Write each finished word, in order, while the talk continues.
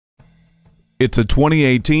It's a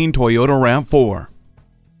 2018 Toyota RAV4.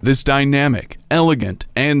 This dynamic, elegant,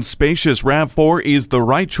 and spacious RAV4 is the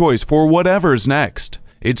right choice for whatever's next.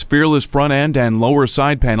 Its fearless front end and lower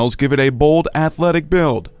side panels give it a bold, athletic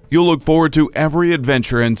build. You'll look forward to every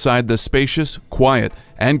adventure inside the spacious, quiet,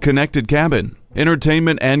 and connected cabin.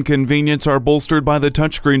 Entertainment and convenience are bolstered by the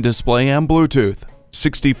touchscreen display and Bluetooth.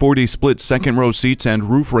 60/40 split second-row seats and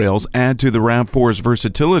roof rails add to the RAV4's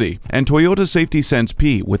versatility, and Toyota Safety Sense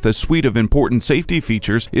P, with a suite of important safety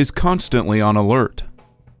features, is constantly on alert.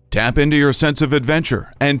 Tap into your sense of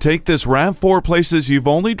adventure and take this RAV4 places you've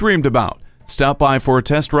only dreamed about. Stop by for a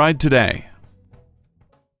test ride today.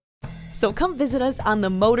 So come visit us on the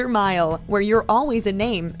Motor Mile, where you're always a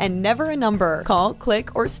name and never a number. Call,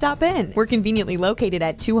 click, or stop in. We're conveniently located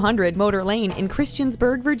at 200 Motor Lane in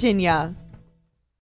Christiansburg, Virginia.